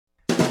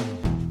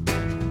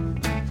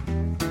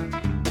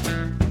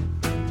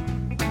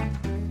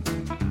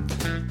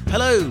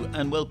Hello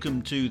and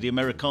welcome to the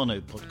Americano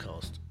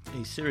podcast,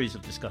 a series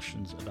of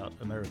discussions about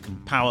American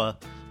power,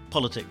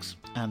 politics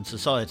and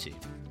society.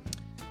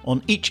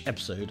 On each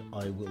episode,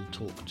 I will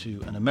talk to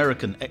an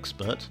American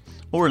expert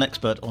or an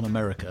expert on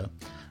America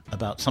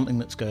about something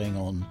that's going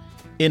on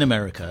in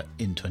America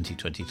in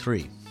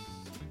 2023.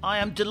 I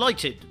am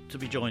delighted to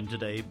be joined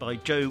today by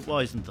Joe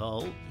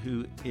Weisenthal,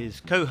 who is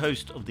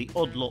co-host of the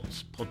Odd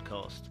Lots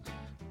podcast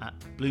at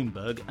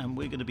Bloomberg, and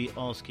we're going to be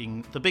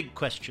asking the big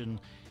question: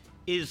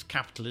 is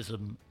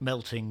capitalism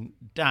melting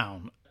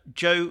down?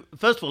 Joe,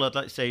 first of all, I'd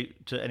like to say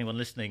to anyone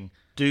listening,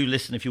 do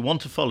listen if you want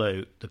to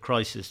follow the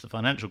crisis, the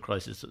financial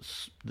crisis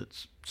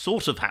that's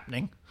sort of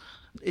happening.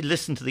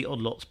 Listen to the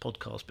Odd Lots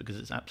podcast because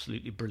it's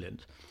absolutely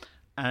brilliant.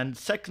 And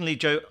secondly,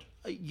 Joe,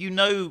 you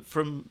know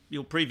from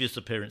your previous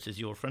appearances,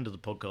 you're a friend of the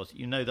podcast,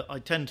 you know that I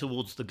tend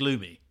towards the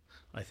gloomy,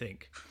 I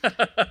think.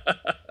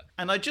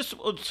 And I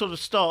just would sort of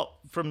start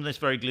from this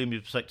very gloomy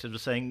perspective of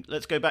saying,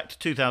 let's go back to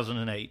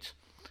 2008.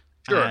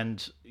 Sure.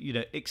 And, you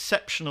know,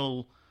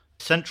 exceptional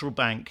central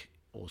bank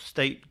or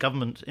state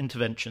government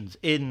interventions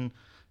in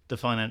the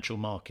financial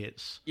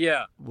markets.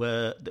 Yeah.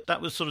 Where that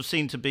was sort of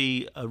seen to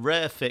be a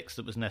rare fix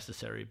that was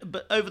necessary.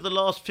 But over the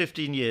last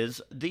 15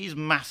 years, these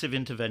massive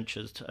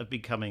interventions have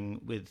been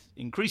coming with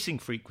increasing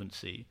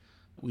frequency.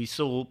 We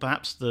saw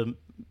perhaps the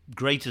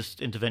greatest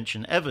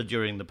intervention ever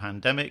during the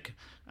pandemic,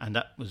 and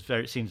that was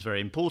seems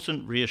very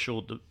important,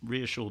 reassured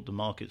the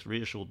markets,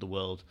 reassured the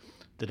world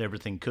that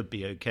everything could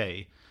be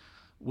okay.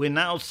 We're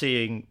now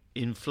seeing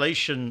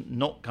inflation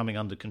not coming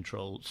under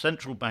control,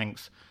 central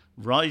banks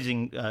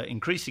rising,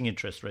 increasing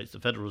interest rates, the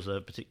Federal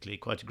Reserve particularly,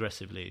 quite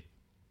aggressively.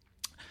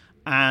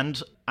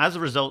 And as a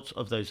result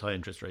of those high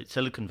interest rates,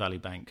 Silicon Valley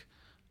Bank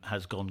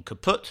has gone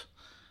kaput,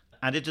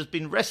 and it has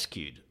been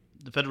rescued.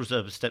 The Federal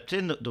Reserve has stepped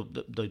in, the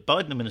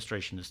Biden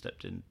administration has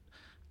stepped in,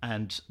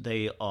 and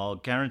they are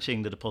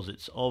guaranteeing the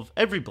deposits of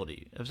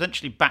everybody,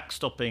 essentially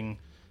backstopping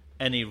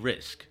any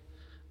risk.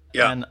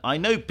 Yeah. And I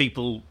know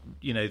people,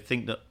 you know,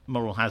 think that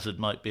moral hazard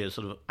might be a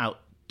sort of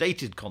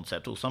outdated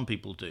concept, or some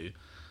people do,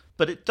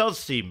 but it does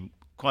seem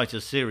quite a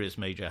serious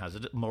major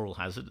hazard, moral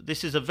hazard.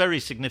 This is a very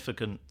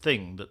significant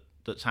thing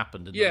that's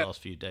happened in the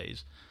last few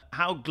days.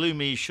 How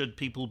gloomy should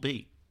people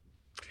be?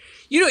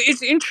 You know,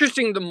 it's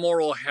interesting, the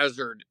moral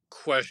hazard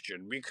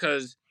question,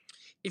 because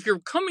if you're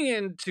coming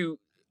in to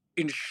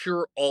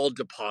insure all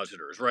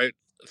depositors, right?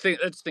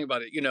 Let's think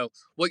about it. You know,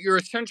 what you're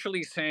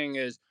essentially saying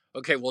is,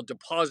 okay, well,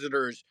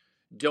 depositors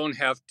don't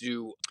have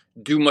to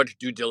do much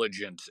due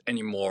diligence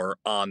anymore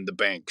on the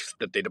banks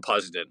that they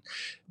deposit in.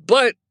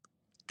 But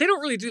they don't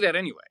really do that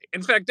anyway.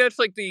 In fact, that's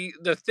like the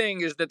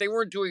thing is that they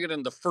weren't doing it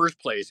in the first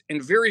place. And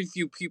very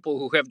few people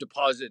who have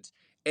deposits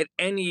in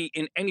any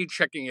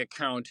checking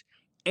account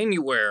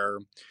anywhere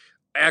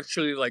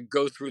actually like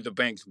go through the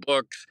bank's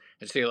books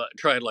and say,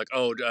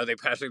 are they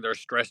passing their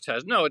stress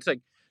test? No, it's like,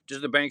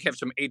 does the bank have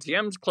some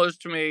ATMs close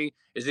to me?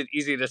 Is it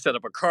easy to set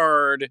up a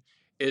card?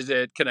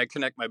 Can I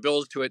connect my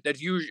bills to it? That's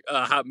usually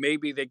how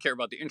maybe they care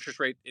about the interest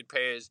rate it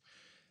pays.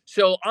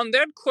 So on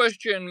that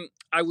question,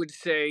 I would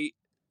say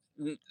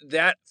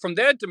that from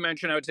that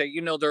dimension, I would say,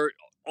 you know, there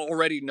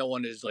already no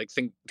one is like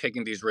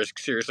taking these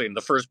risks seriously in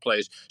the first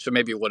place. So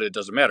maybe it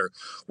doesn't matter.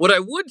 What I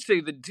would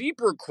say the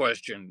deeper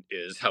question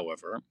is,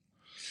 however,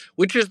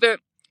 which is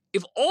that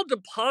if all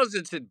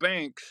deposits at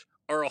banks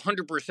are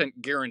 100%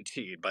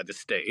 guaranteed by the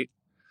state,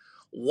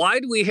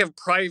 why do we have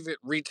private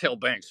retail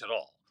banks at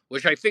all?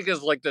 Which I think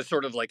is like the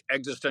sort of like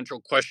existential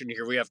question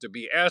here we have to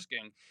be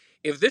asking.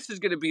 If this is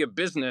going to be a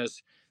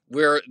business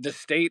where the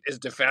state is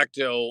de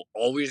facto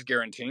always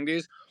guaranteeing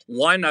these,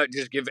 why not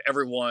just give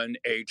everyone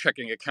a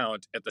checking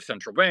account at the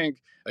central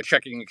bank, a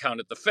checking account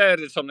at the Fed,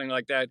 or something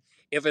like that,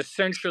 if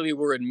essentially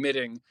we're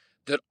admitting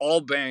that all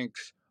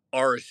banks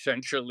are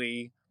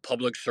essentially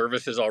public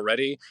services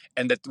already,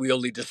 and that we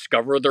only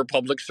discover their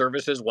public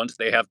services once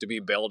they have to be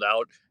bailed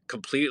out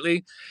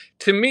completely.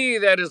 To me,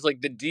 that is like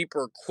the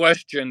deeper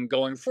question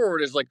going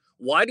forward is like,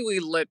 why do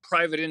we let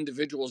private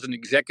individuals and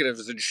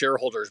executives and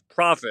shareholders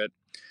profit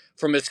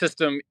from a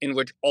system in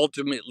which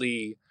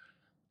ultimately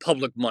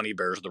public money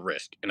bears the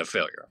risk in a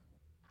failure?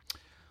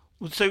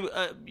 So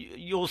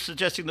you're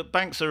suggesting that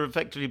banks are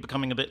effectively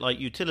becoming a bit like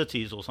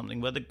utilities or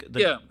something, where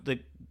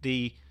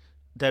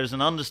there's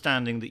an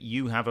understanding that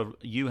you have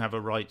a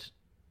right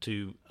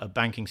to a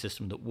banking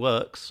system that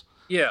works,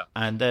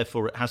 and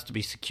therefore it has to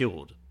be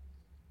secured,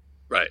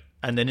 right?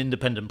 And then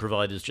independent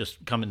providers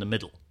just come in the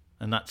middle,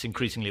 and that's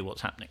increasingly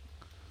what's happening.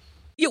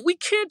 Yeah, we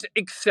can't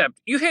accept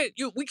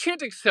we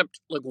can't accept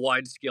like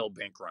wide scale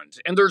bank runs,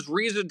 and there's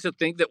reason to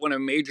think that when a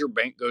major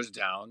bank goes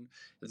down,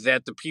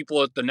 that the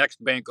people at the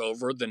next bank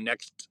over, the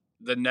next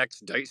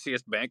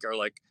diciest bank, are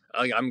like,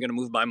 I'm going to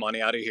move my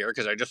money out of here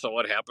because I just saw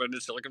what happened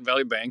at Silicon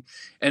Valley Bank.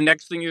 And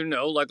next thing you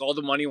know, like all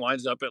the money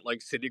winds up at like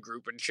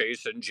Citigroup and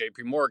Chase and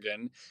JP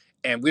Morgan.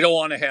 And we don't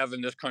want to have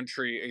in this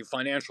country a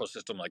financial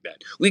system like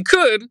that. We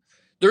could.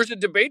 There's a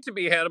debate to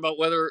be had about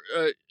whether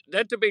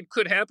that debate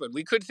could happen.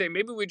 We could say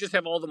maybe we just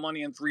have all the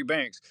money in 3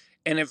 banks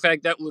And in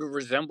fact, that would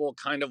resemble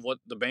kind of what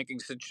the banking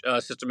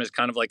system is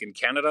kind of like in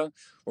Canada,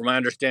 where my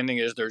understanding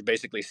is there's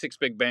basically six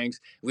big banks.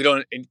 We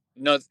don't,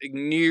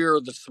 nothing near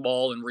the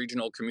small and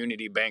regional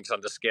community banks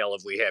on the scale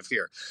of we have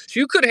here. So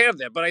you could have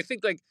that. But I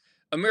think like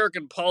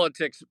American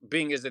politics,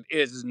 being as it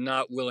is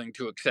not willing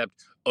to accept,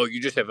 oh,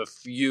 you just have a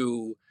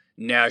few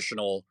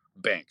national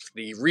banks.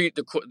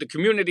 The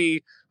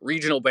community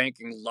regional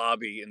banking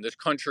lobby in this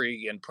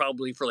country, and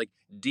probably for like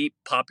deep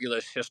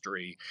populist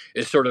history,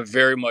 is sort of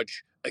very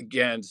much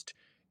against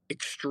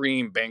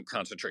extreme bank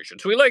concentration.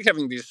 So we like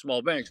having these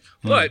small banks,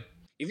 but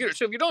if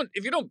you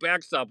don't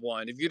backstop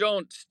one,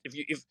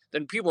 if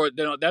then people are,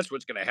 then that's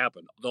what's going to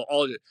happen. They'll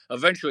all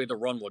eventually the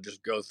run will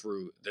just go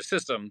through the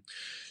system.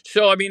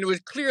 So I mean, it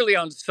was clearly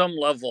on some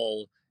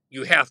level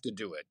you have to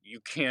do it. You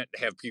can't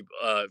have people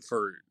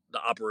for the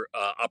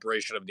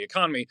operation of the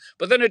economy.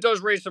 But then it does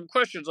raise some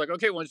questions like,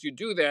 okay, once you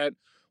do that,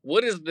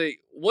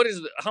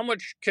 how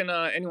much can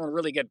anyone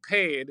really get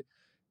paid?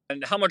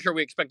 And how much are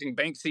we expecting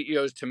bank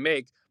CEOs to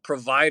make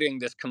providing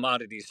this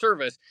commodity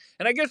service?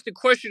 And I guess the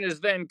question is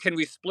then, can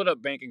we split up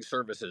banking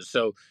services?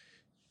 So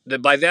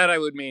by that, I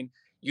would mean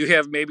you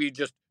have maybe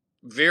just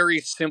very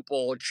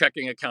simple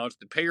checking accounts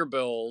to pay your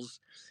bills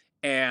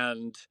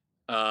and,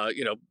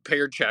 pay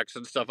your checks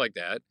and stuff like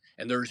that.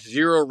 And there's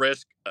zero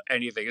risk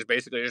anything. It's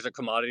basically just a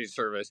commodity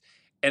service.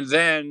 And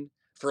then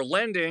for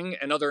lending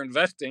and other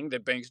investing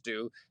that banks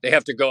do, they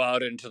have to go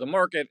out into the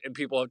market and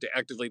people have to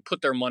actively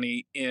put their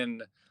money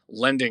in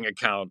lending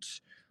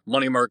accounts,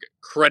 money market,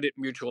 credit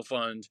mutual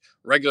funds,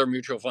 regular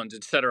mutual funds,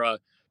 etc.,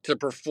 to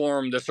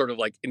perform the sort of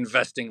like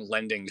investing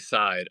lending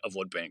side of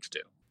what banks do.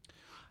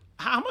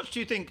 How much do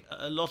you think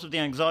a lot of the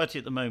anxiety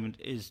at the moment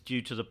is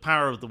due to the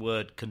power of the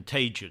word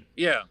contagion?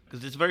 Yeah.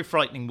 Because it's a very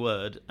frightening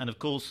word, and of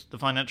course the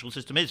financial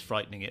system is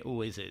frightening, it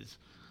always is.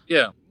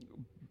 Yeah.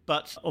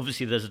 But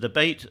obviously there's a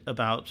debate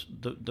about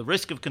the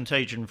risk of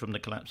contagion from the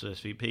collapse of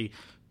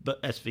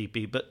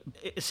SVB, but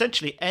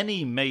essentially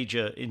any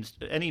major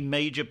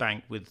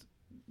bank with,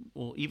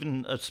 or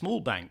even a small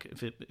bank,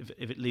 if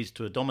it leads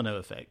to a domino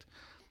effect,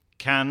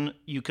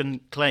 you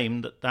can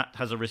claim that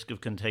has a risk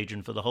of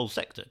contagion for the whole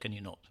sector, can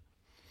you not?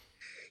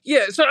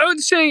 Yeah, so I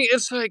would say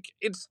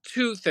it's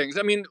two things.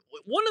 I mean,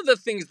 one of the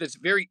things that's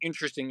very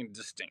interesting and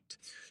distinct.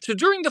 So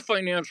during the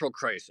financial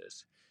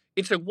crisis,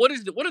 it's like what are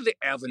the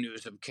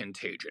avenues of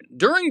contagion?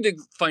 During the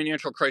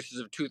financial crisis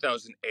of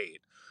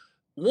 2008,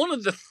 one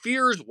of the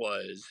fears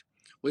was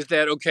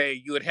that okay,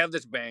 you would have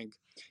this bank,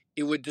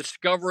 it would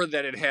discover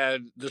that it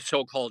had the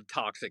so-called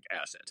toxic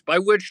assets, by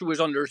which was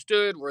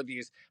understood were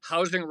these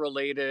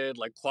housing-related,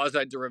 like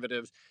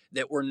quasi-derivatives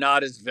that were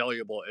not as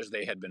valuable as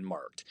they had been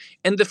marked.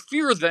 And the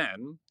fear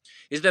then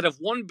is that if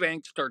one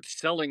bank starts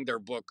selling their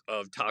book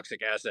of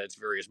toxic assets,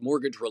 various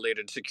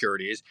mortgage-related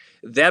securities,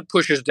 that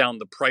pushes down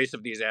the price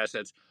of these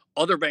assets.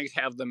 Other banks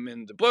have them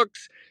in the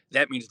books.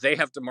 That means they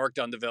have to mark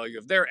down the value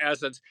of their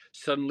assets.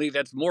 Suddenly,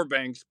 that's more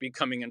banks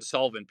becoming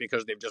insolvent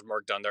because they've just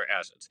marked down their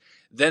assets.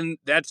 Then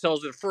that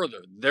sells it further.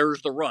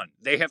 There's the run.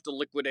 They have to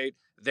liquidate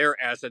their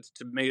assets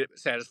to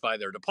satisfy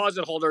their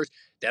deposit holders.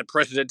 That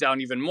presses it down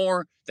even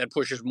more. That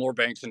pushes more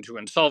banks into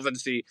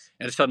insolvency,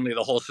 and suddenly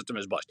the whole system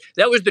is bust.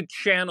 That was the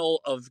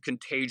channel of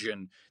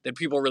contagion that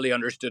people really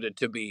understood it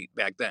to be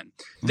back then.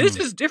 This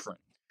is different.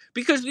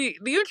 Because the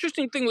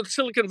interesting thing with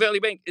Silicon Valley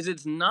Bank is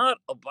it's not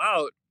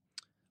about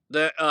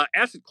the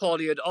asset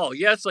quality at all.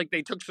 Yes, like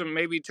they took some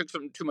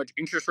too much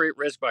interest rate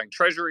risk buying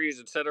treasuries,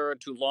 et cetera,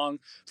 too long.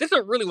 That's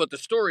not really what the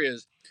story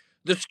is.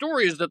 The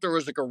story is that there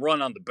was like a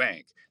run on the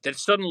bank, that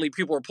suddenly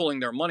people are pulling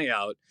their money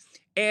out.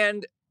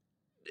 And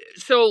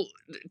so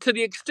to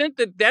the extent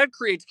that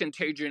creates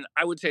contagion,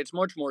 I would say it's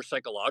much more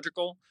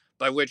psychological,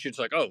 by which it's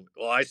like, oh,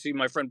 well, I see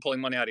my friend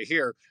pulling money out of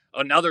here.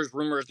 Oh, now there's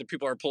rumors that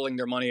people are pulling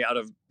their money out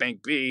of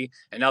Bank B,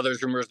 and now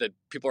there's rumors that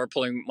people are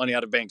pulling money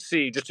out of Bank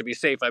C. Just to be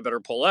safe, I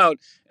better pull out,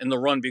 and the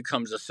run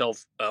becomes a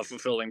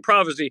self-fulfilling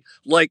prophecy,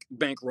 like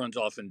bank runs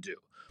often do.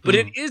 But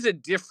it is a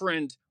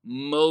different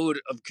mode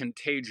of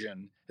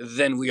contagion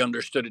than we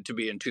understood it to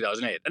be in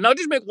 2008. And I'll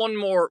just make one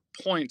more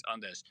point on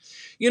this.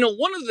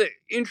 One of the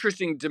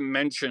interesting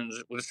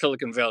dimensions with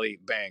Silicon Valley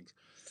Bank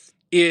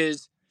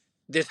is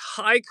this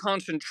high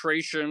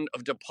concentration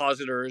of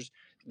depositors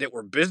that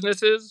were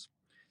businesses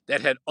that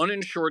had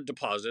uninsured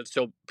deposits,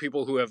 so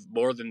people who have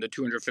more than the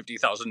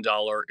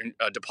 $250,000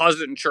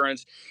 deposit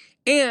insurance,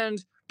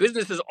 and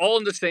businesses all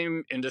in the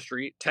same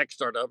industry, tech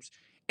startups,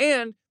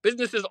 and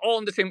businesses all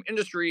in the same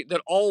industry that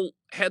all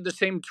had the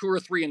same two or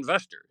three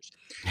investors.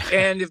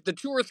 And if the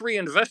two or three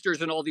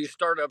investors in all these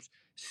startups,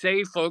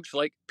 say folks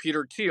like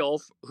Peter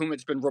Thiel, whom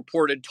it's been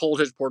reported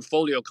told his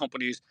portfolio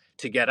companies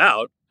to get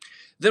out,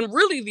 then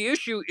really the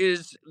issue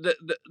is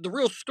the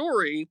real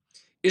story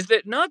is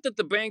that not that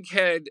the bank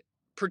had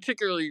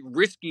particularly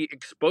risky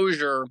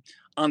exposure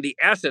on the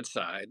asset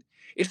side,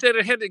 it's that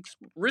it had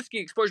risky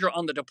exposure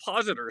on the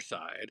depositor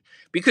side,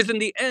 because in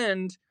the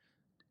end,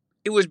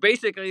 it was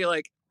basically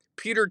like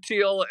Peter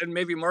Thiel and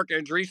maybe Mark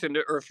Andreessen,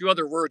 or a few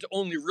other words,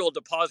 only real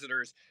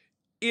depositors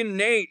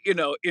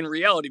in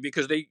reality,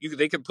 because they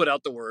can put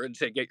out the word and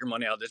say, get your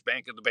money out of this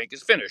bank, and the bank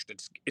is finished.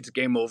 It's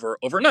game over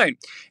overnight.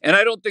 And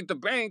I don't think the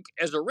bank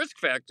as a risk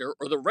factor,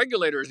 or the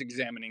regulators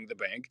examining the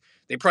bank,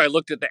 they probably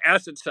looked at the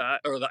asset side,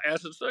 or the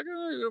assets like,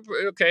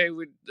 okay,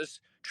 this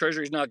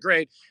treasury is not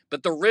great.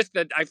 But the risk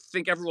that I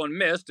think everyone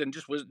missed and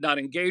just was not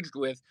engaged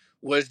with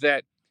was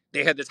that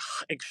they had this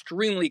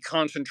extremely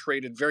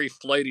concentrated, very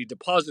flighty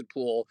deposit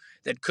pool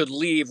that could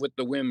leave with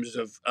the whims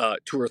of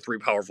 2 or 3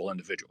 powerful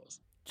individuals.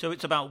 So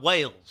it's about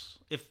whales.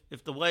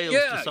 If the whales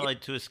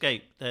decide to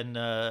escape, then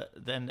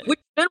which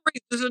then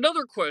raises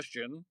another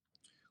question,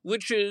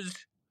 which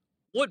is,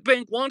 what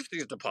bank wants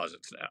these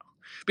deposits now?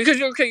 Because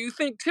you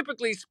think,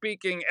 typically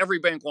speaking, every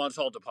bank wants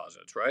all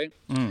deposits, right?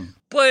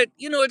 But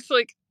it's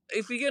like,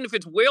 if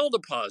it's whale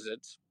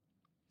deposits,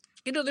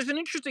 there's an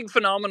interesting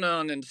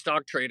phenomenon in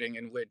stock trading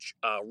in which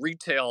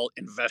retail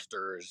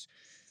investors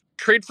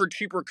trade for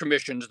cheaper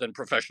commissions than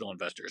professional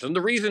investors. And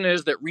the reason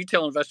is that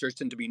retail investors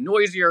tend to be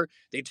noisier.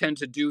 They tend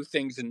to do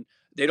things, and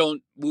they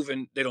don't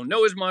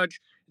know as much.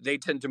 They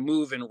tend to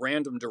move in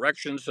random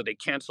directions, so they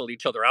cancel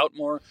each other out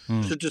more.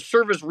 So to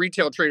service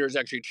retail traders is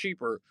actually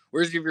cheaper.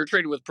 Whereas if you're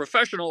trading with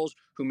professionals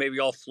who maybe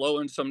all flow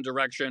in some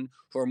direction,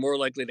 who are more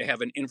likely to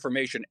have an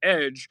information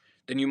edge,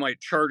 then you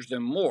might charge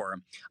them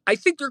more. I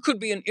think there could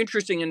be an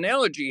interesting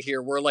analogy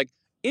here where, like,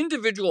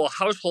 individual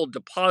household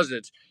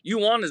deposits, you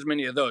want as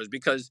many of those,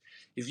 because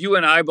if you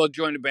and I both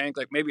join a bank,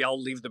 like, maybe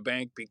I'll leave the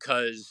bank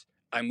because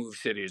I move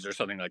cities or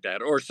something like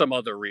that, or some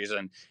other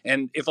reason.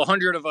 And if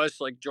 100 of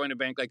us like join a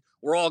bank, like,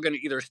 we're all going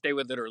to either stay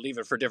with it or leave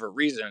it for different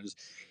reasons.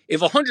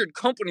 If 100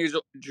 companies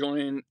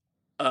join,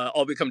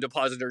 all become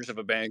depositors of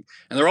a bank,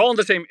 and they're all in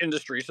the same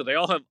industry, so they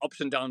all have ups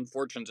and down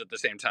fortunes at the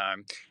same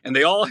time, and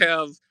they all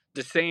have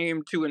the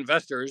same 2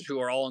 investors who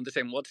are all in the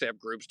same WhatsApp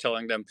groups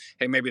telling them,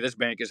 hey, maybe this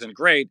bank isn't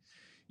great.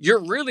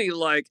 You're really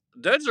like,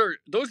 those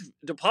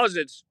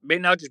deposits may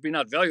not just be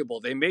not valuable,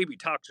 they may be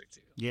toxic to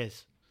you.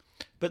 Yes.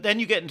 But then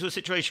you get into a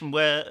situation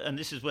where, and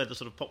this is where the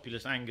sort of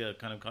populist anger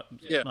kind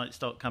of might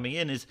start coming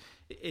in, is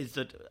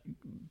that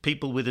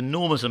people with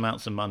enormous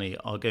amounts of money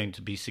are going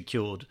to be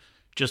secured,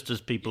 just as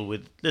people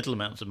with little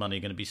amounts of money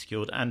are going to be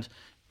secured. And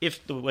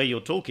if the way you're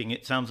talking,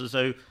 it sounds as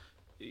though,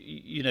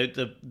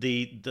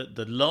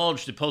 the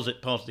large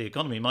deposit part of the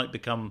economy might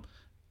become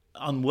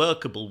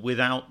unworkable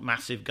without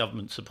massive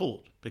government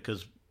support,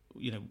 because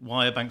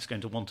why are banks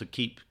going to want to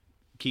keep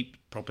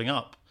propping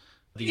up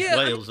these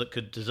whales that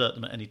could desert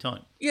them at any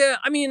time? Yeah,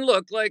 I mean,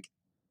 look, like,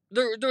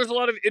 there's a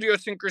lot of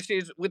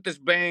idiosyncrasies with this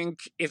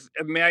bank. If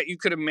you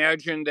could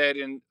imagine that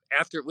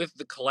with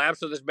the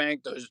collapse of this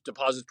bank, those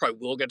deposits probably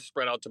will get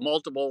spread out to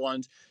multiple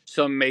ones.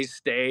 Some may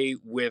stay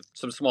with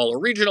some smaller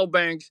regional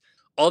banks.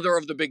 Other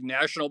of the big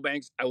national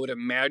banks, I would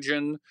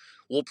imagine,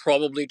 will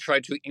probably try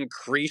to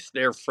increase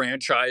their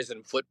franchise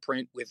and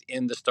footprint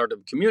within the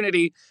startup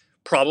community,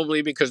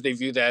 probably because they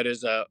view that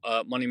as a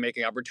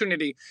money-making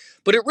opportunity.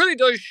 But it really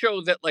does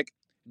show that, like,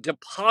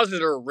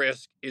 depositor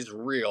risk is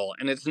real,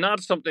 and it's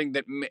not something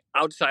that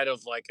outside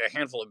of like a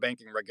handful of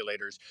banking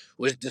regulators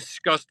was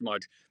discussed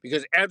much,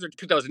 because after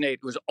 2008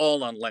 it was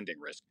all on lending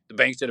risk. The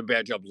banks did a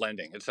bad job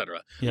lending,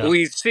 etc.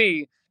 We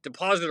see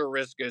depositor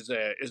risk is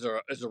a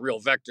real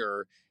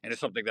vector, and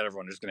it's something that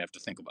everyone is going to have to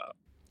think about.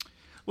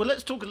 Well,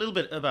 let's talk a little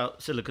bit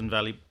about Silicon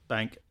Valley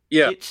Bank.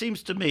 It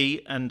seems to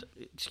me, and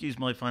excuse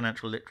my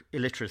financial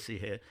illiteracy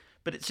here,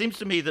 but it seems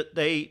to me that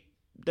they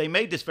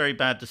made this very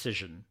bad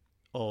decision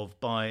of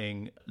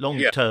buying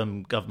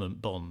long-term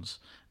government bonds.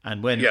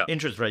 And when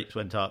interest rates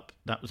went up,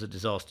 that was a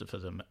disaster for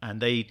them.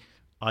 And they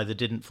either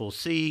didn't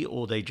foresee,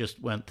 or they just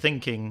weren't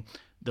thinking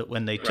that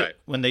when they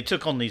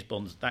took on these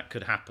bonds, that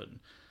could happen.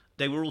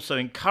 They were also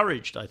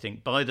encouraged, I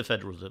think, by the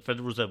Federal Reserve.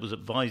 Federal Reserve was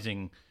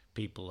advising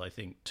people, I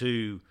think,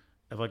 to,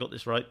 have I got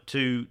this right,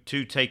 to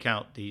take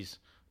out these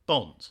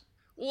bonds.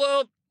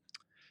 Well,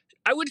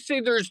 I would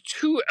say there's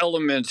 2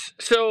 elements.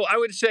 So I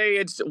would say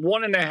it's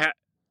 1.5.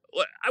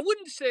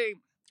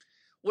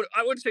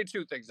 I would say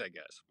 2 things, I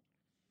guess.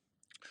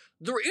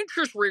 The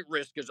interest rate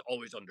risk is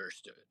always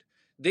understood.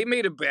 They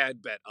made a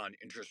bad bet on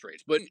interest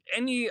rates. But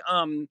any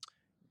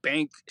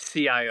bank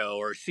CIO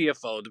or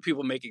CFO, the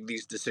people making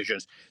these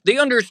decisions, they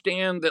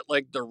understand that,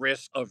 like, the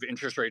risk of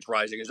interest rates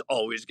rising is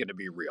always going to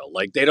be real.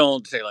 Like, they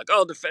don't say, like,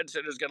 oh, the Fed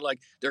said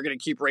they're going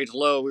to keep rates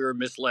low, we were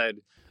misled.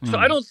 So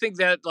I don't think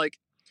that, like,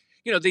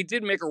 they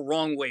did make a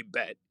wrong way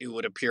bet, it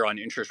would appear, on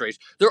interest rates.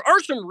 There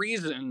are some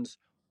reasons,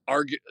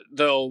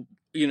 though,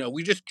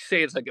 we just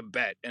say it's like a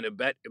bet, and a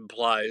bet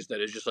implies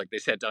that it's just like they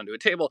sat down to a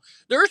table.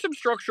 There are some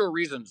structural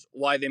reasons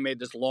why they made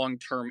this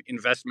long-term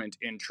investment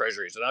in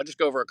treasuries, and I'll just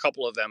go over a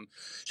couple of them.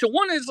 So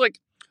one is, like,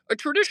 a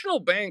traditional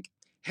bank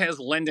has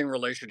lending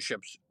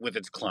relationships with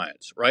its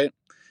clients, right?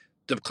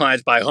 The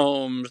clients buy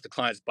homes, the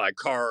clients buy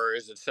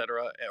cars,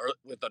 etc., or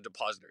with the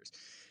depositors.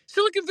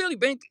 Silicon Valley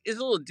Bank is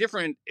a little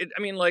different.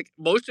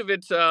 Most of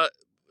its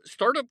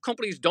startup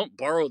companies don't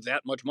borrow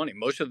that much money.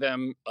 Most of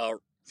them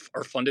are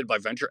funded by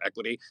venture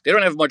equity. They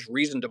don't have much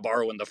reason to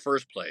borrow in the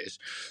first place.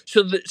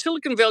 So the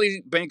Silicon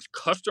Valley Bank's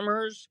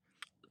customers,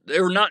 they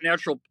were not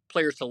natural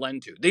players to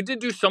lend to. They did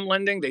do some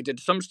lending. They did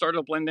some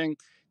startup lending.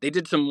 They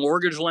did some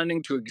mortgage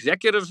lending to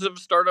executives of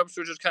startups,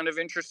 which is kind of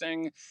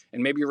interesting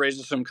and maybe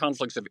raises some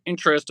conflicts of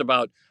interest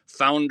about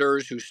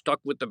founders who stuck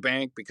with the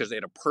bank because they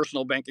had a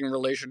personal banking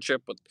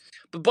relationship. But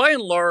by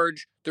and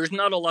large, there's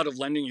not a lot of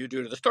lending you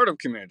do to the startup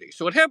community.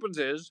 So what happens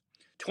is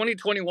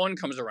 2021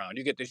 comes around.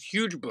 You get this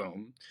huge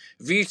boom.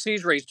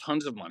 VCs raise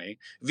tons of money.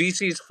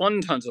 VCs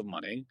fund tons of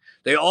money.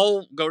 They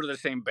all go to the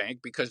same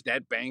bank because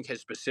that bank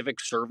has specific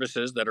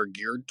services that are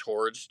geared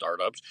towards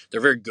startups. They're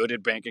very good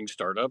at banking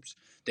startups.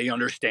 They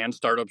understand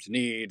startups'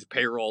 needs,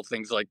 payroll,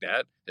 things like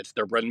that. It's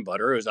their bread and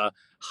butter. It was a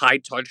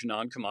high-touch,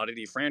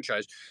 non-commodity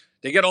franchise.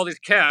 They get all this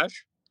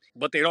cash,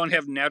 but they don't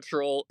have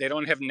natural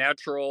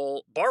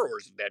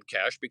borrowers of that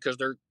cash because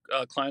their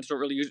clients don't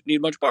really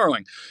need much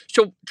borrowing.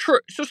 So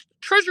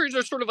treasuries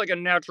are sort of like a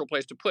natural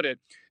place to put it.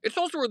 It's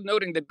also worth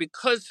noting that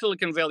because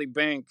Silicon Valley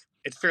Bank,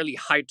 it's fairly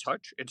high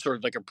touch. It's sort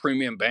of like a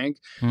premium bank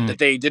that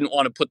they didn't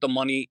want to put the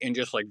money in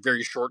just like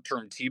very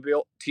short-term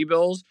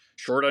T-bills,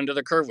 short under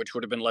the curve, which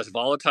would have been less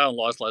volatile and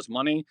lost less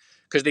money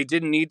because they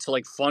didn't need to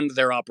like fund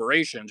their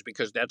operations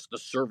because that's the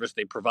service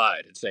they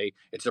provide.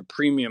 It's a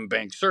premium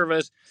bank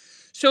service.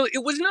 So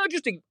it was not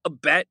just a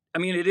bet. I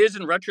mean, it is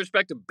in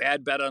retrospect a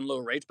bad bet on low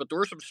rates, but there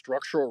were some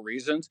structural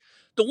reasons.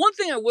 The one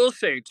thing I will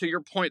say to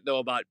your point, though,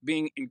 about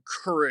being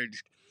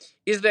encouraged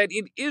is that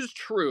it is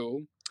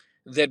true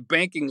that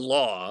banking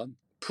law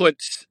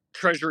puts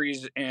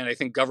treasuries and I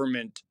think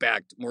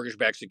government-backed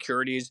mortgage-backed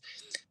securities,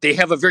 they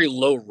have a very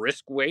low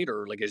risk weight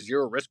or like a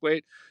zero risk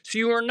weight. So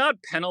you are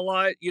not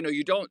penalized.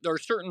 There are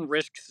certain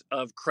risks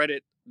of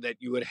credit that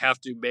you would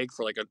have to make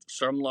for like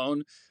some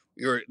loan.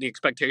 The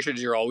expectation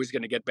is you're always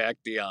going to get back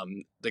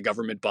the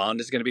government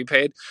bond is going to be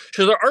paid.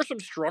 So there are some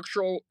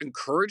structural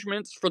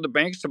encouragements for the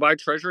banks to buy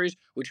treasuries,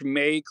 which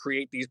may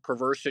create these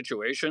perverse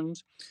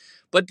situations.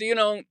 But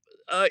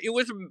it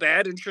was a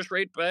bad interest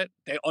rate bet.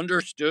 They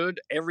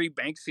understood. Every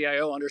bank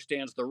CIO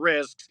understands the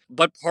risks.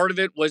 But part of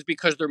it was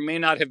because there may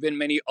not have been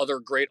many other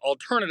great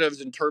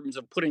alternatives in terms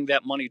of putting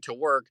that money to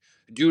work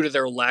due to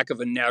their lack of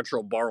a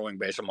natural borrowing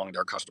base among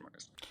their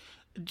customers.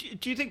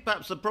 Do you think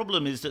perhaps the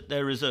problem is that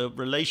there is a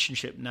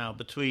relationship now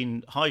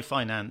between high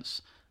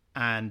finance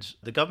and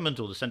the government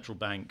or the central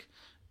bank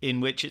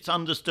in which it's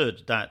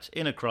understood that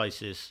in a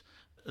crisis,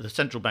 the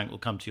central bank will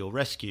come to your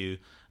rescue?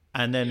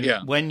 And then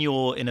when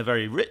you're in a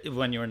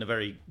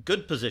very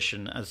good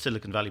position, as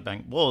Silicon Valley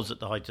Bank was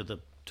at the height of the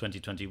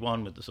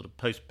 2021 with the sort of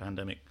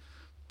post-pandemic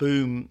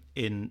boom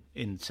in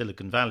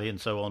Silicon Valley and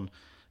so on,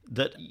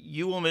 that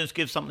you almost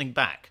give something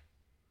back.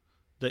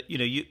 That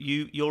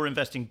you're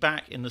investing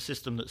back in the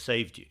system that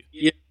saved you.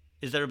 Yeah.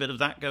 Is there a bit of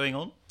that going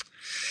on?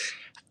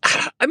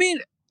 I mean,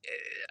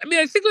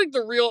 I think like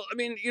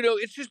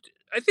it's just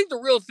I think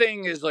the real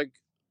thing is like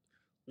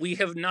we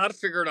have not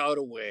figured out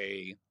a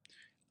way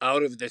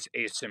out of this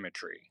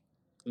asymmetry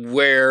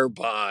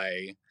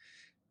whereby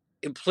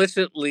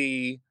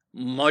implicitly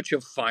much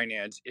of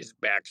finance is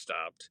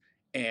backstopped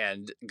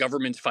and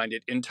governments find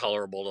it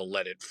intolerable to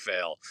let it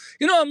fail.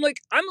 I'm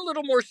a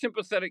little more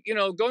sympathetic,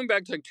 going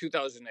back to like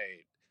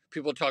 2008.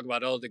 People talk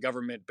about, the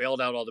government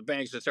bailed out all the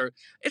banks, etc.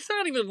 It's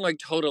not even like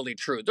totally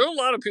true. There are a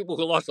lot of people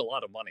who lost a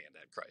lot of money in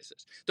that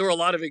crisis. There were a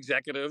lot of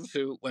executives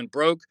who went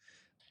broke.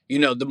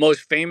 The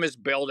most famous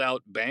bailed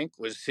out bank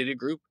was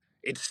Citigroup.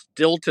 It's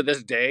still to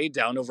this day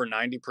down over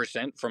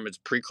 90% from its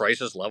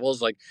pre-crisis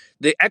levels. Like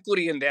the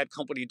equity in that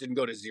company didn't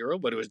go to zero,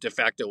 but it was de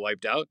facto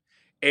wiped out.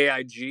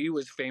 AIG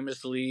was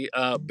famously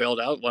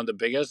bailed out, one of the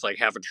biggest, like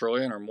 $500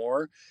 billion or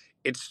more.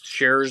 Its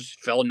shares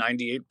fell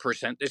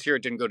 98% this year.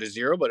 It didn't go to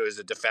zero, but it was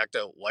a de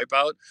facto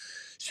wipeout.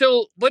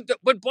 So, but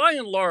by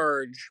and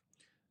large,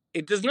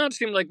 it does not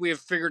seem like we have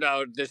figured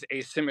out this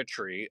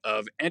asymmetry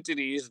of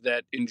entities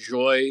that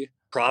enjoy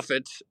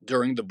profits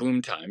during the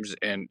boom times.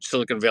 And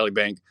Silicon Valley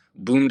Bank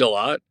boomed a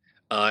lot.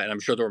 And I'm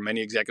sure there were many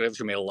executives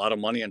who made a lot of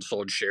money and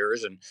sold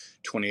shares in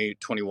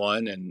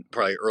 2021 and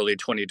probably early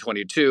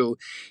 2022.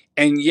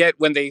 And yet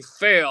when they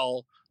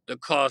fail, the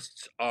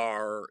costs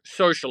are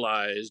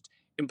socialized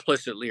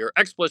implicitly or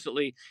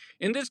explicitly.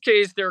 In this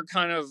case, they're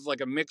kind of like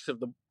a mix of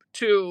the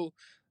two.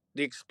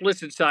 The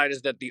explicit side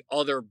is that the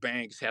other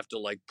banks have to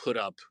like put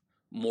up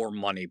more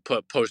money,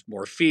 post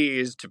more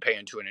fees to pay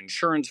into an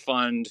insurance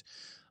fund.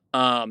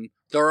 But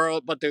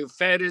the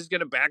Fed is going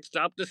to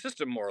backstop the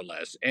system more or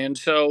less, and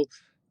so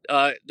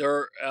at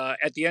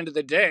the end of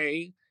the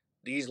day,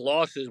 these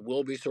losses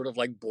will be sort of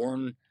like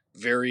borne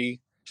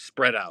very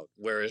spread out,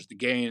 whereas the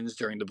gains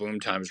during the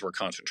boom times were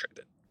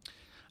concentrated.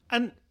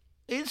 And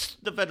is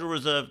the Federal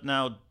Reserve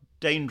now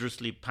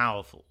dangerously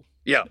powerful?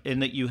 Yeah. In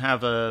that you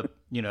have a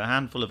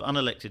handful of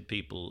unelected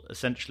people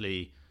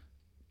essentially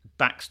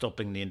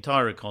backstopping the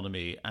entire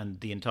economy, and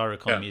the entire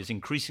economy is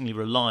increasingly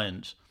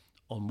reliant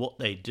on what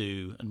they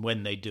do and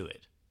when they do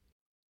it.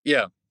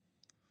 Yeah.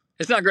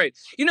 It's not great.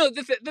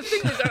 The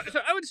thing is,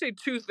 I would say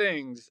two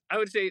things. I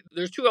would say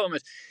there's two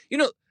elements.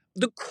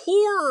 The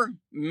core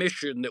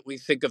mission that we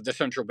think of the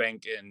central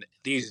bank in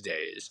these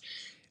days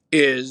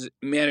is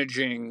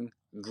managing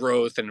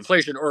growth and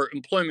inflation, or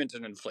employment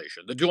and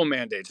inflation, the dual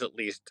mandates, at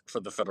least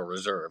for the Federal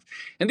Reserve.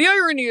 And the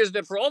irony is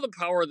that for all the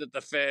power that the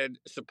Fed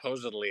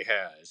supposedly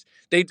has,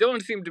 they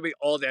don't seem to be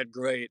all that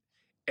great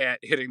at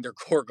hitting their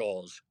core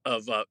goals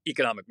of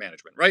economic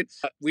management, right?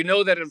 We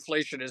know that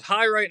inflation is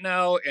high right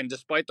now, and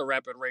despite the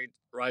rapid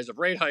rise of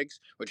rate hikes,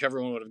 which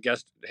everyone would have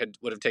guessed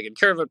would have taken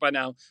care of it by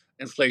now,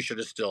 inflation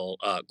is still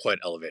quite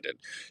elevated.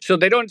 So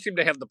they don't seem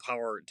to have the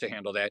power to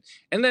handle that.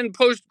 And then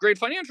post-Great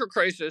Financial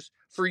Crisis,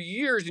 for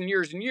years and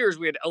years and years,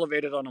 we had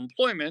elevated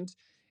unemployment,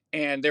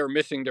 and they were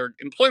missing their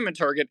employment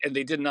target, and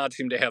they did not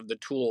seem to have the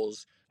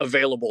tools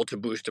available to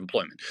boost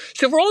employment.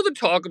 So for all the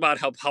talk about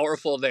how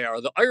powerful they are,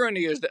 the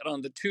irony is that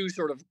on the two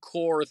sort of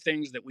core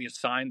things that we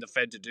assign the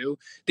Fed to do,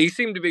 they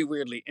seem to be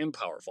weirdly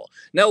impowerful.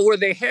 Now, where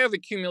they have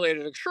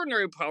accumulated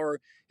extraordinary power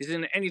is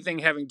in anything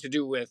having to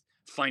do with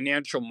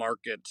financial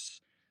markets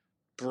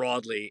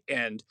broadly,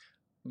 and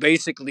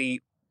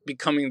basically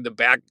becoming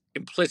the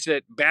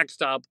implicit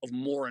backstop of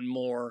more and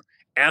more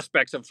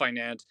aspects of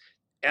finance.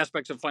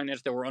 Aspects of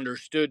finance that were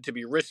understood to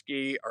be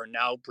risky are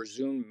now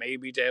presumed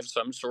maybe to have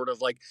some sort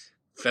of like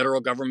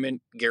federal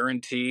government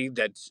guarantee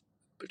that's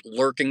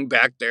lurking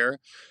back there.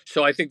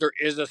 So I think there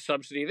is a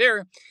subsidy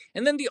there.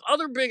 And then the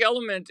other big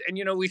element, and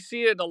we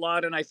see it a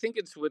lot, and I think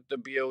it's with the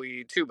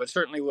BOE too, but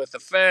certainly with the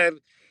Fed,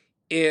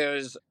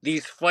 is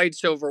these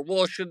fights over,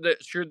 well, should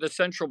the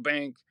central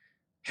bank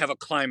have a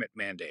climate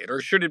mandate, or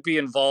should it be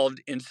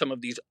involved in some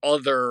of these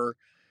other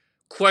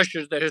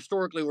questions that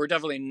historically were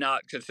definitely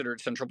not considered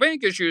central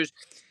bank issues?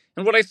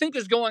 And what I think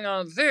is going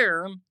on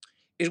there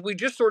is we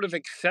just sort of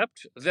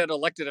accept that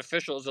elected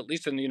officials, at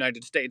least in the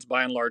United States,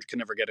 by and large, can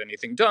never get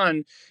anything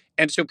done.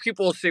 And so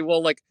people say,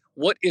 well, like,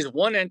 what is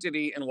one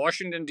entity in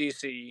Washington,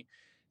 D.C.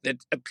 that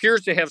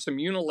appears to have some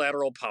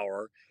unilateral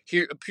power,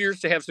 here appears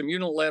to have some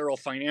unilateral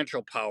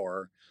financial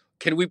power?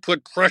 Can we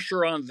put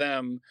pressure on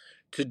them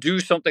to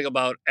do something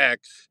about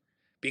X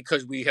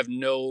because we have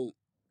no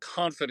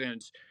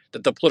confidence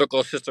that the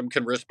political system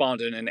can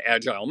respond in an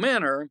agile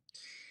manner?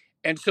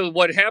 And so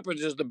what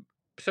happens is the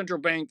central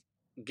bank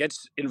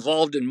gets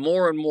involved in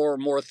more and more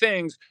and more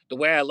things. The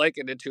way I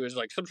liken it to is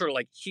like some sort of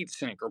like heat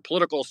sink or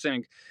political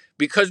sink,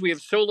 because we have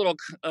so little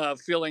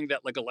feeling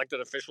that like elected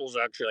officials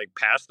actually like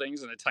pass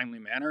things in a timely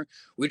manner.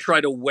 We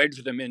try to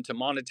wedge them into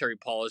monetary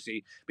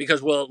policy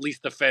because, well, at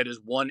least the Fed is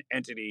one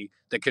entity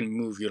that can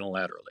move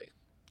unilaterally.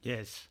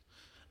 Yes.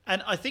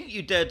 And I think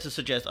you dared to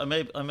suggest, I may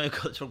have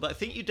got it wrong, but I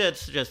think you dared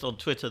to suggest on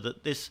Twitter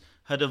that this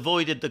had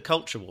avoided the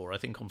culture war, I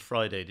think on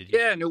Friday, did you?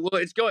 Yeah, no, well,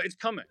 it's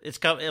coming. It's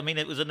coming. I mean,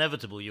 it was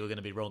inevitable you were going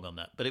to be wrong on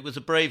that, but it was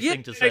a brave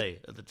thing to say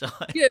at the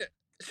time. Yeah.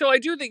 So I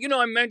do think,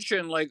 I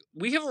mentioned, like,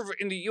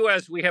 in the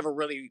U.S., we have a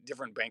really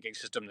different banking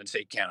system than,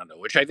 say, Canada,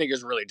 which I think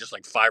is really just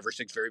like 5 or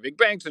 6 very big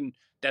banks, and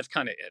that's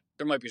kind of it.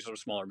 There might be some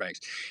smaller banks.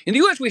 In the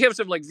U.S., we have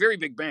some, like, very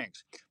big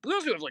banks. But we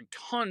also have, like,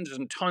 tons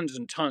and tons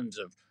and tons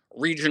of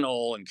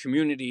regional and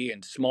community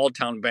and small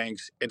town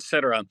banks,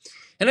 etc.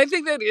 And I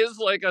think that is,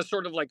 like, a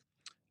sort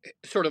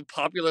of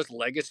populist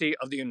legacy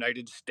of the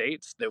United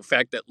States. The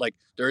fact that like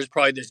there is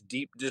probably this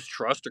deep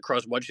distrust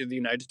across much of the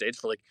United States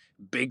for like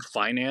big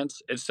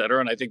finance, et cetera.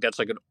 And I think that's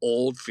like an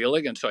old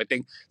feeling. And so I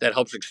think that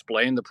helps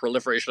explain the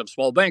proliferation of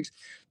small banks.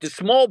 The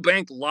small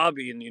bank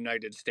lobby in the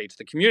United States,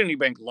 the community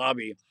bank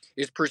lobby,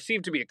 is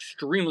perceived to be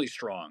extremely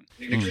strong,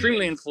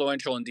 extremely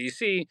influential in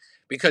DC,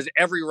 because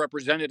every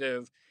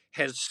representative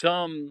has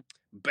some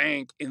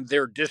bank in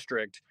their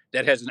district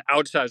that has an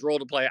outsized role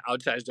to play,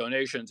 outsized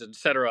donations, et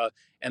cetera,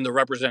 and the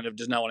representative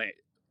does not want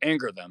to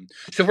anger them.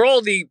 So for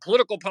all the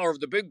political power of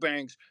the big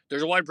banks,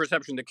 there's a wide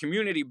perception that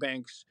community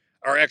banks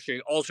are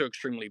actually also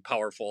extremely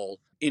powerful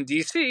in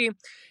DC.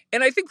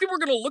 And I think people are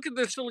going to look at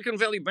this Silicon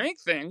Valley Bank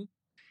thing,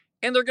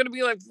 and they're going to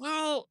be like,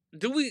 well,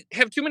 do we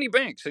have too many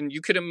banks? And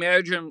you could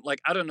imagine,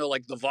 like, I don't know,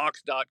 like the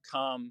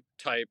Vox.com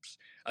types.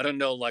 I don't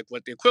know, like,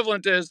 what the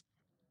equivalent is.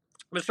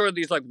 But sort of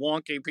these like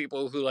wonky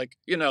people who like,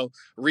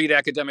 read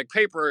academic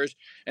papers,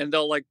 and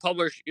they'll like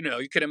publish,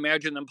 you can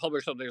imagine them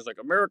publish something like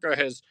America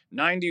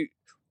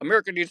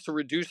needs to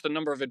reduce the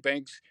number of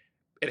banks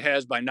it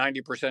has by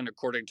 90%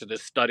 according to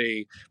this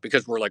study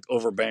because we're like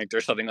overbanked or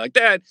something like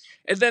that.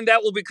 And then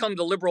that will become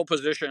the liberal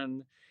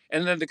position.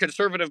 And then the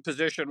conservative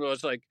position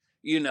was like,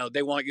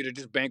 they want you to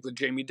just bank with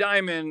Jamie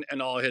Dimon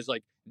and all his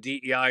like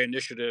DEI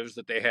initiatives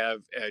that they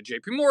have at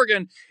JP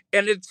Morgan.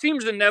 And it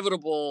seems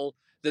inevitable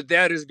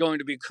that is going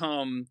to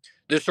become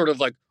this sort of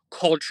like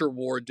culture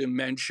war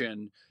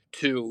dimension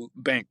to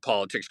bank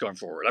politics going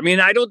forward. I mean,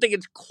 I don't think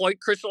it's quite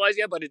crystallized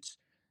yet, but it's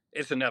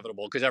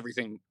inevitable because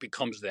everything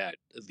becomes that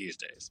these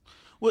days.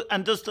 Well,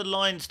 and does the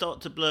line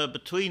start to blur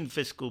between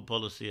fiscal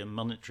policy and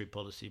monetary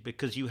policy?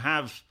 Because you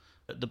have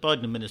the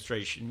Biden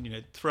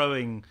administration,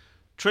 throwing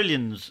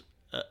trillions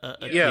at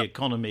the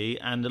economy,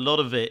 and a lot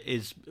of it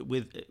is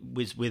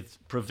with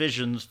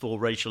provisions for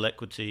racial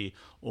equity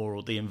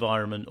or the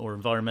environment or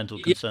environmental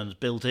concerns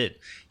built in.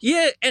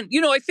 Yeah, and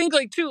I think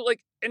like too,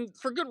 and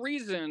for good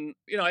reason.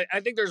 I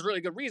think there's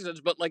really good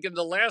reasons, but like in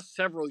the last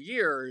several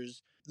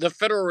years, the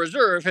Federal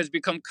Reserve has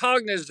become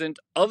cognizant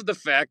of the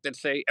fact that,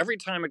 say, every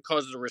time it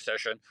causes a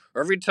recession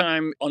or every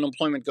time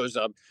unemployment goes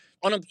up,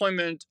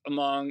 unemployment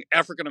among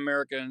African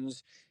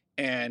Americans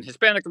and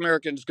Hispanic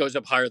Americans goes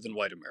up higher than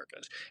white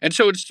Americans. And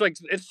so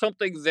it's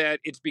something that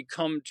it's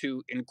become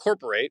to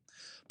incorporate.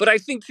 But I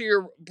think to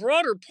your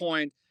broader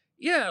point,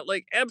 yeah,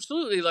 like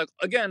absolutely, like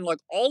again, like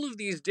all of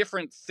these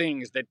different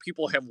things that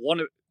people have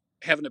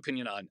an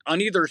opinion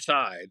on either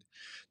side,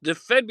 the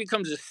Fed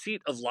becomes a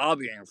seat of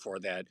lobbying for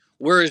that.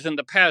 Whereas in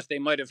the past, they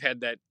might have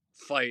had that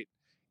fight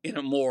in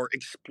a more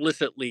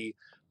explicitly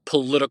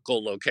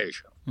political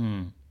location.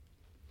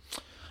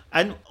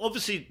 And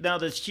obviously now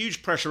there's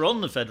huge pressure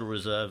on the Federal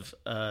Reserve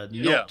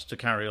not to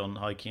carry on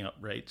hiking up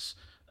rates.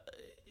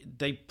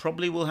 They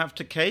probably will have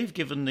to cave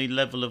given the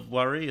level of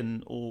worry,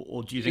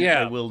 or do you think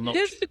they will not?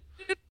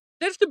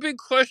 That's the big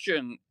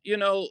question. You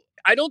know,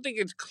 I don't think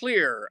it's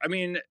clear. I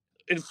mean,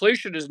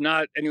 inflation is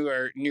not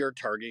anywhere near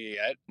target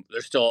yet.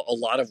 There's still a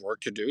lot of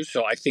work to do.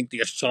 So I think the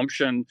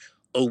assumption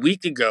a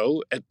week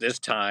ago at this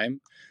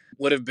time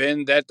would have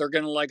been that they're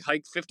going to like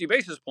hike 50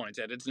 basis points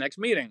at its next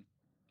meeting.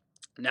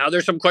 Now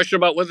there's some question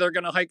about whether they're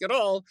going to hike at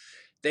all.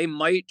 They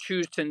might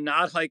choose to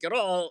not hike at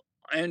all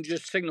and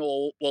just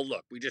signal, well,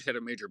 look, we just had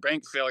a major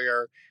bank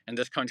failure in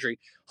this country.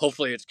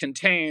 Hopefully it's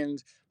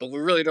contained, but we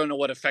really don't know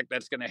what effect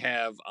that's going to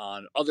have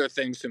on other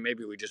things. So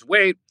maybe we just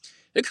wait.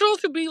 It could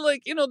also be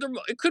like, you know,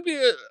 it could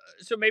be,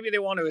 so maybe they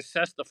want to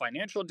assess the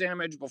financial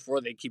damage before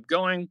they keep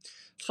going.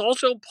 It's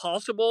also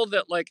possible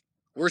that like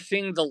we're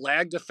seeing the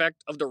lagged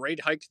effect of the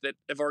rate hikes that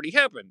have already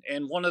happened.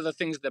 And one of the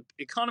things that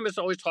economists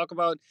always talk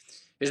about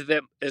is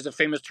that, as a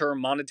famous term,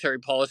 monetary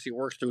policy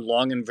works through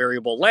long and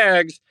variable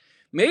lags.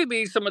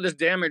 Maybe some of this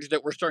damage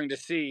that we're starting to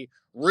see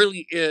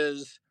really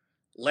is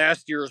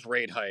last year's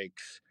rate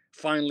hikes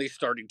finally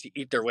starting to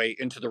eat their way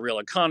into the real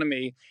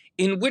economy,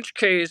 in which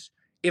case,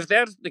 if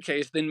that's the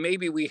case, then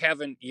maybe we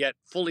haven't yet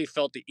fully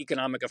felt the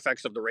economic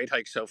effects of the rate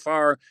hike so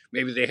far.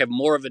 Maybe they have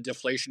more of a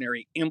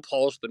deflationary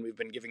impulse than we've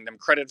been giving them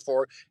credit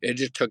for. It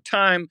just took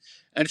time.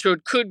 And so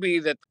it could be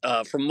that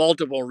for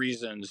multiple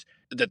reasons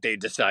that they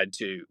decide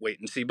to wait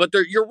and see. But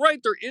you're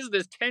right, there is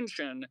this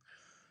tension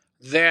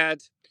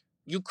that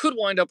you could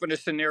wind up in a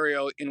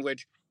scenario in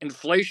which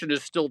inflation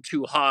is still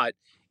too hot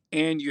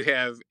and you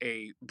have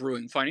a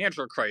brewing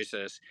financial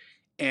crisis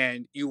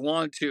and you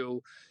want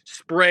to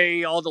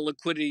spray all the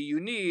liquidity you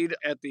need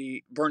at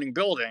the burning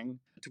building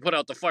to put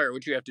out the fire,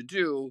 which you have to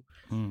do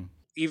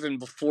even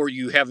before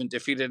you haven't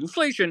defeated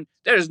inflation.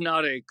 That is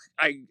not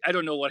I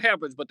don't know what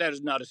happens, but that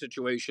is not a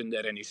situation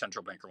that any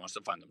central banker wants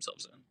to find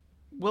themselves in.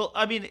 Well,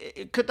 I mean,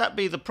 could that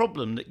be the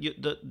problem,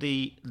 that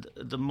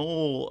the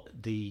more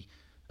the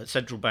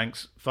central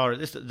banks fire at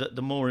this,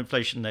 the more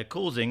inflation they're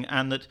causing,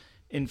 and that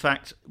in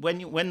fact,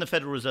 when the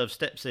Federal Reserve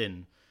steps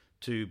in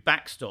to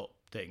backstop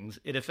things,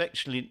 it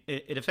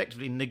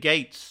effectively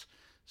negates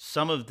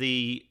some of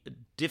the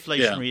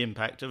deflationary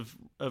impact of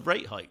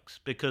rate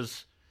hikes,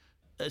 because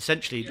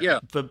essentially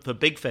for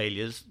big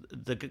failures,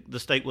 the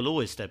state will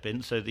always step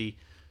in. So the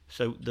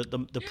pressure.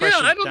 Yeah,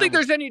 I don't think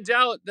there's any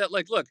doubt that,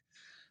 like, look,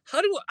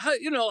 how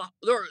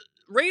the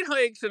rate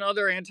hikes and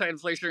other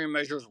anti-inflationary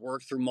measures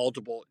work through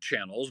multiple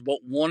channels, but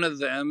one of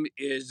them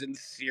is, in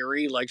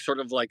theory, like sort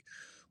of like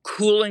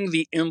cooling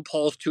the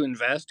impulse to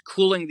invest,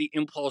 cooling the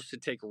impulse to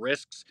take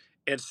risks,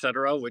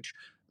 etc., which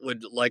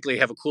would likely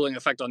have a cooling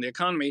effect on the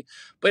economy.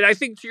 But I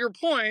think, to your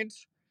point,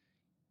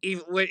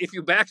 if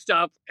you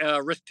backstop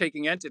a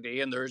risk-taking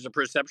entity and there's a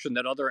perception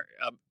that other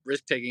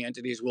risk-taking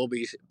entities will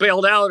be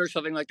bailed out or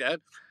something like that,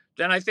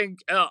 then I think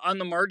on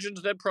the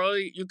margins that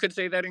probably you could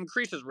say that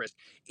increases risk.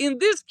 In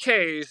this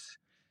case,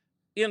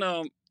 you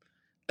know,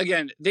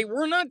 again, they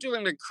were not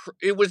doing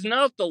it was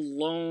not the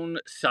loan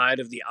side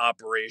of the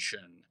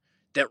operation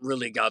that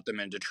really got them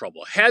into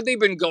trouble. Had they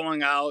been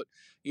going out,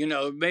 you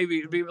know, maybe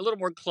it'd be a little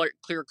more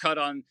clear cut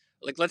on,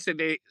 like, let's say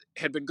they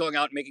had been going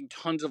out and making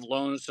tons of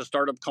loans to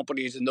startup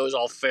companies and those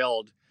all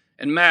failed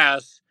en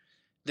masse,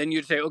 then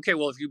you'd say, okay,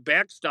 well, if you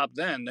backstop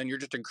then you're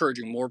just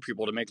encouraging more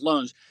people to make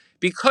loans.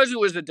 Because it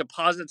was a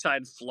deposit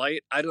side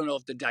flight, I don't know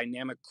if the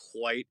dynamic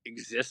quite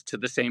exists to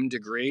the same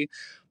degree.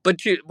 But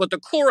the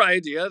core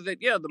idea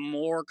that, yeah, the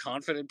more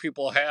confident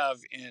people have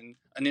in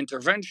an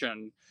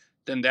intervention,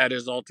 then that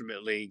is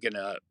ultimately going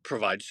to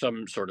provide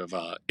some sort of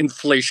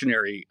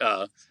inflationary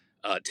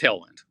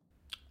tailwind.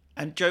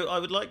 And Joe, I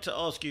would like to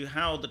ask you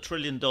how the $1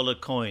 trillion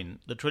coin,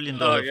 the $1 trillion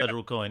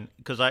federal coin,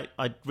 because I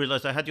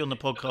realized I had you on the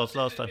podcast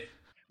last time.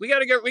 We got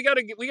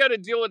to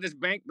deal with this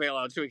bank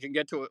bailout so we can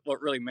get to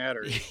what really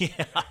matters.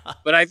 Yeah.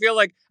 But I feel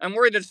like I'm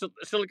worried that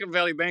Silicon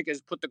Valley Bank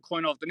has put the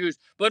coin off the news.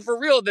 But for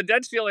real, the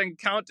debt ceiling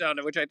countdown,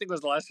 which I think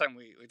was the last time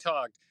we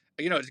talked,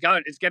 you know,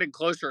 it's getting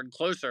closer and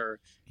closer.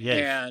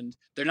 Yes. And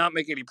they're not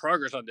making any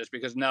progress on this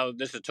because now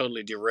this has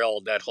totally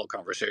derailed that whole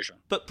conversation.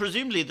 But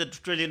presumably the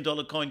 $1 trillion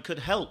coin could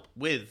help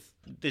with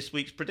this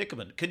week's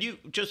predicament. Can you,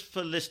 just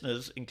for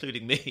listeners,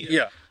 including me,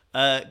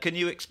 can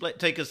you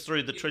take us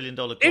through the $1 trillion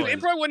coin? It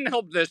probably wouldn't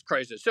help this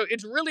crisis. So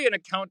it's really an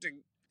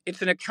accounting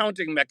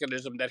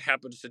mechanism that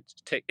happens to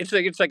take.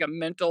 It's like a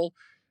mental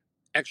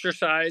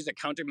exercise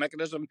accounting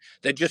mechanism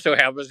that just so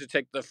happens to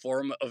take the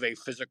form of a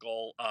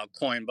physical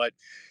coin. But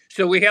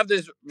so we have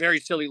this very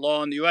silly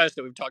law in the U.S.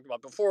 that we've talked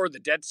about before, the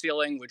debt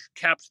ceiling, which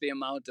caps the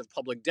amount of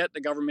public debt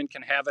the government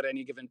can have at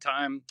any given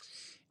time.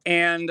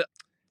 And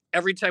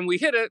every time we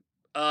hit it,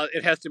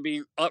 it has to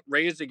be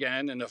raised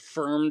again and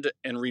affirmed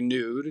and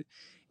renewed.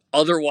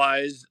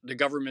 Otherwise, the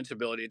government's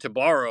ability to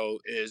borrow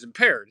is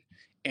impaired,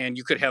 and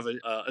you could have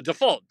a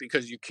default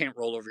because you can't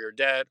roll over your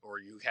debt, or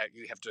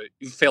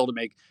you fail to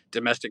make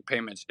domestic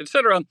payments,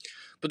 etc.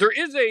 But there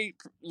is a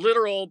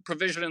literal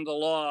provision in the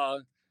law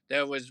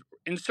that was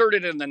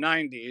inserted in the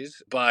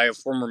 90s by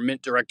former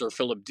Mint director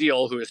Philip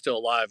Deal, who is still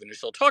alive and who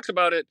still talks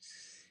about it.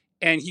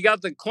 And he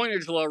got the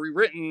coinage law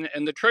rewritten,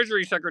 and the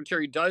Treasury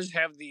Secretary does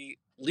have the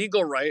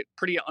legal right,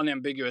 pretty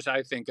unambiguous,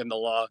 I think, in the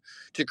law,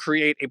 to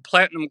create a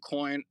platinum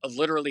coin of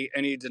literally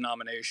any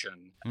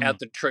denomination at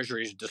the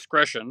Treasury's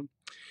discretion.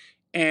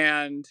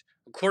 And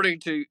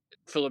according to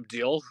Philip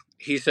Deal,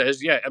 he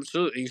says, yeah,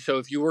 absolutely. So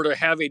if you were to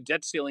have a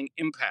debt ceiling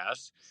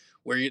impasse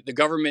where the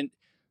government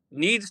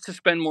needs to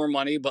spend more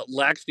money but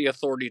lacks the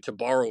authority to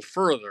borrow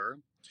further,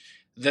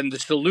 then the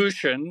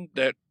solution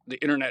that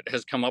the internet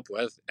has come up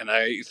with, and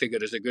I think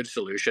it is a good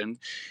solution,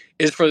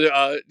 is for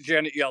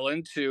Janet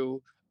Yellen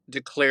to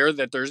declare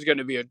that there's going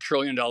to be $1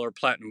 trillion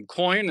platinum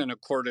coin in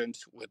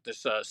accordance with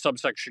this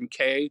subsection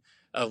K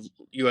of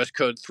U.S.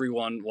 Code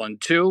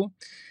 3112,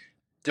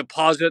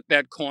 deposit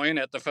that coin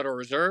at the Federal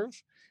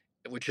Reserve,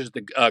 which is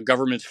the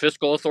government's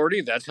fiscal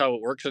authority. That's how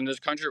it works in this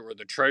country, where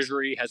the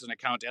Treasury has an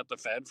account at the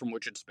Fed from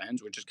which it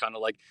spends, which is kind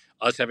of like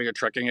us having a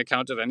checking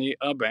account at any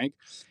bank,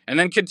 and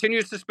then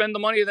continues to spend the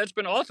money that's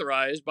been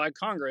authorized by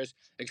Congress,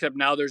 except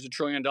now there's $1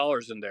 trillion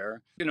in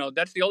there.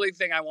 That's the only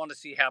thing I want to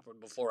see happen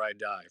before I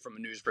die from a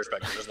news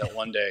perspective, is that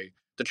one day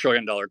the $1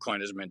 trillion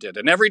coin is minted.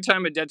 And every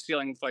time a debt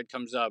ceiling fight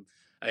comes up,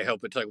 I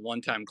hope it's like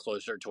one time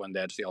closer to when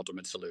that's the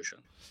ultimate solution.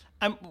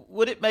 And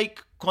would it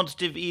make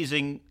quantitative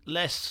easing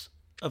less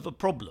of a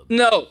problem?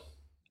 No,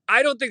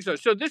 I don't think so.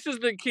 So this is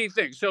the key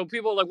thing. So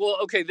people are like, well,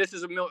 okay, this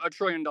is $1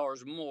 trillion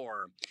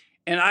more.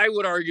 And I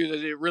would argue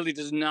that it really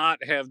does not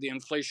have the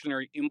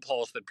inflationary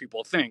impulse that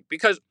people think,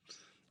 because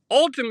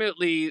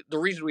ultimately the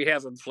reason we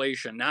have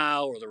inflation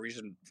now, or the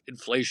reason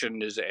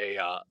inflation is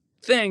a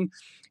thing,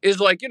 is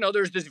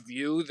there's this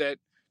view that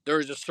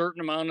there's a certain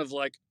amount of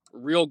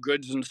real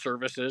goods and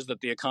services that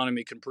the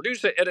economy can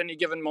produce at any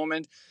given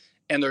moment.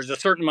 And there's a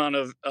certain amount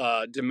of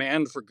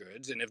demand for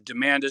goods. And if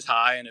demand is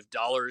high, and if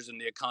dollars in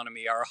the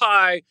economy are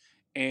high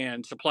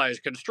and supply is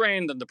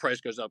constrained, then the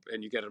price goes up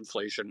and you get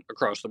inflation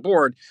across the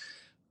board.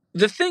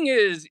 The thing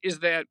is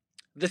that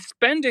the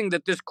spending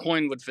that this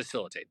coin would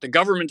facilitate, the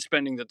government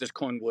spending that this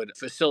coin would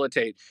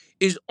facilitate,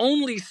 is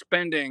only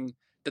spending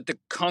that the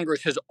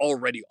Congress has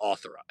already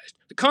authorized.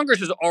 The Congress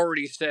has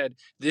already said,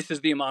 this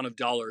is the amount of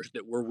dollars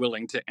that we're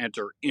willing to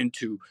enter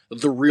into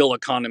the real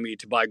economy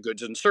to buy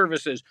goods and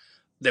services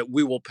that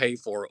we will pay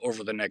for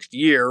over the next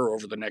year, or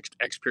over the next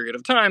X period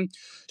of time.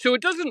 So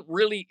it doesn't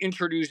really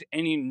introduce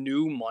any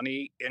new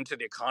money into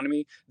the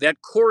economy.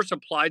 That core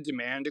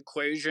supply-demand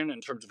equation,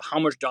 in terms of how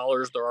much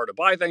dollars there are to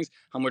buy things,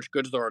 how much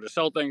goods there are to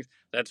sell things,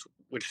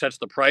 which sets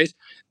the price.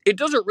 It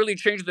doesn't really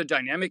change the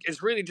dynamic.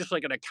 It's really just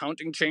like an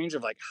accounting change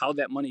of how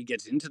that money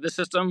gets into the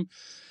system.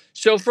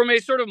 So from a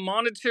sort of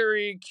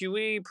monetary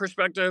QE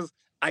perspective,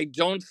 I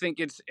don't think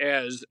it's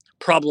as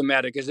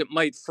problematic as it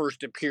might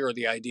first appear,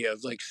 the idea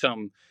of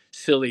some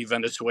silly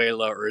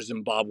Venezuela or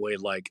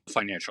Zimbabwe-like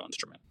financial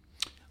instrument.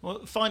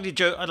 Well, finally,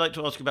 Joe, I'd like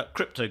to ask you about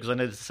crypto, because I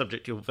know this is a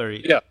subject you're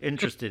very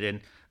interested in.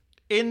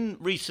 In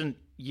recent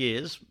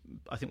years,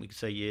 I think we could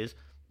say years,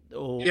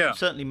 or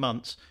certainly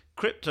months,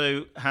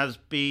 crypto has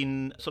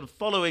been sort of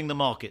following the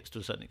markets to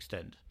a certain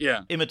extent,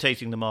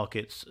 imitating the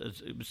markets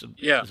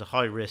as a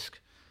high-risk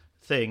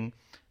thing.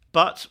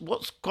 But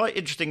what's quite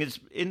interesting is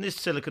in this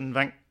Silicon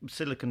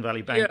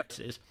Valley Bank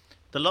crisis,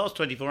 the last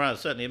 24 hours,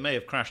 certainly it may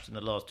have crashed in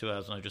the last 2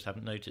 hours and I just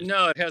haven't noticed.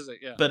 No, it hasn't,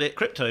 But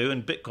crypto,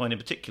 and Bitcoin in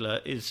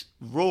particular, is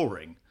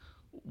roaring.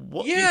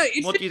 What do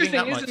you think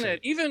that might say?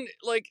 Even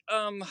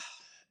the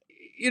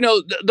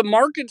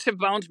markets have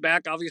bounced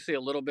back obviously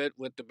a little bit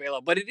with the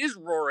bailout, but it is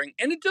roaring.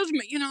 And it does,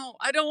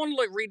 I don't want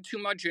to read too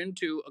much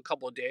into a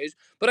couple of days,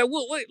 but I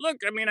will,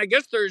 I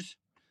guess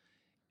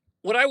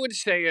what I would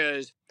say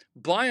is,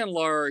 by and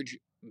large,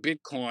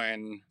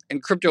 Bitcoin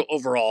and crypto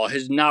overall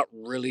has not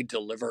really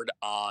delivered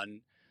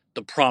on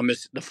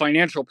the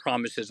financial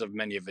promises of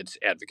many of its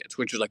advocates,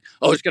 which is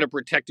it's going to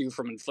protect you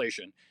from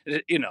inflation.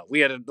 We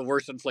had the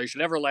worst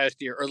inflation ever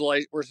last year, or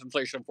the worst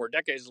inflation of 4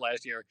 decades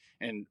last year,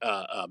 and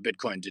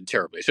Bitcoin did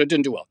terribly. So it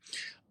didn't do well.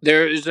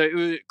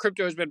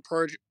 Crypto has been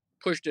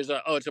pushed as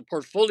it's a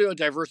portfolio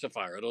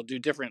diversifier. It'll do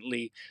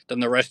differently than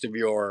the rest of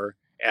your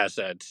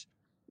assets.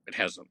 It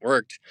hasn't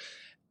worked.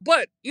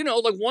 But,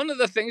 one of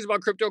the things about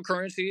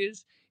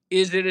cryptocurrencies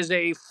is it is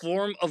a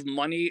form of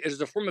money. It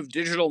is a form of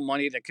digital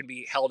money that can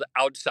be held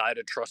outside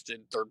a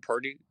trusted third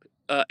party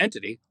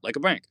entity, like a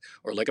bank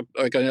or like a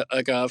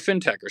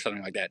fintech or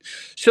something like that.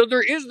 So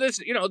there is this,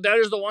 that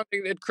is the one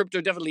thing that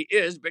crypto definitely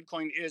is.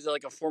 Bitcoin is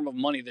like a form of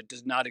money that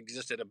does not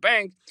exist at a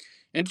bank.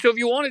 And so if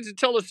you wanted to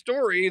tell a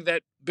story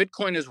that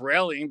Bitcoin is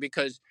rallying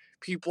because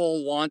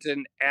people want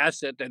an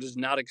asset that is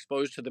not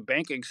exposed to the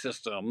banking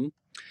system,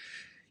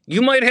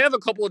 you might have a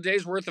couple of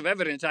days worth of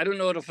evidence. I don't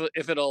know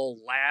if it'll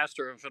last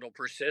or if it'll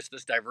persist,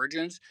 this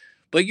divergence,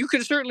 but you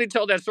can certainly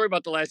tell that story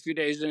about the last few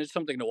days, and it's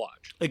something to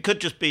watch. It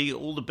could just be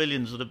all the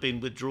billions that have been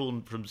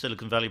withdrawn from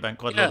Silicon Valley Bank.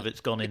 Quite a lot of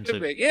it's gone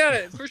into.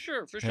 Yeah, for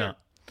sure. Yeah.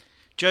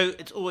 Joe,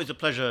 it's always a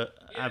pleasure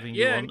having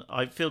you on.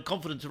 I feel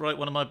confident to write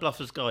one of my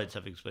Bluffers guides,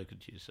 having spoken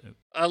to you. So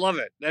I love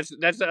it. That's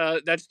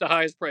the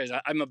highest praise.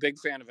 I'm a big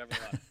fan of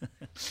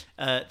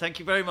everyone. Thank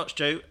you very much,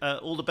 Joe.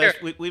 All the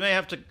best. We may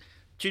have to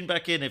tune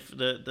back in if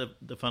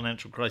the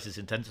financial crisis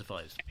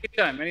intensifies.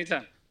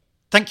 Anytime.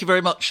 Thank you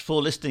very much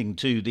for listening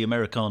to the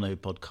Americano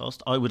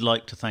podcast. I would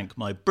like to thank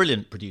my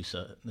brilliant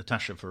producer,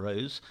 Natasha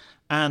Feroz,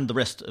 and the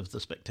rest of the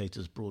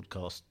Spectators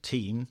broadcast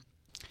team.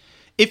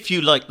 If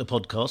you like the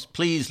podcast,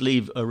 please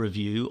leave a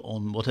review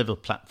on whatever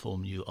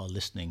platform you are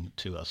listening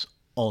to us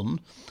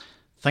on.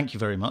 Thank you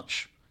very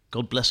much.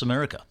 God bless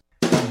America.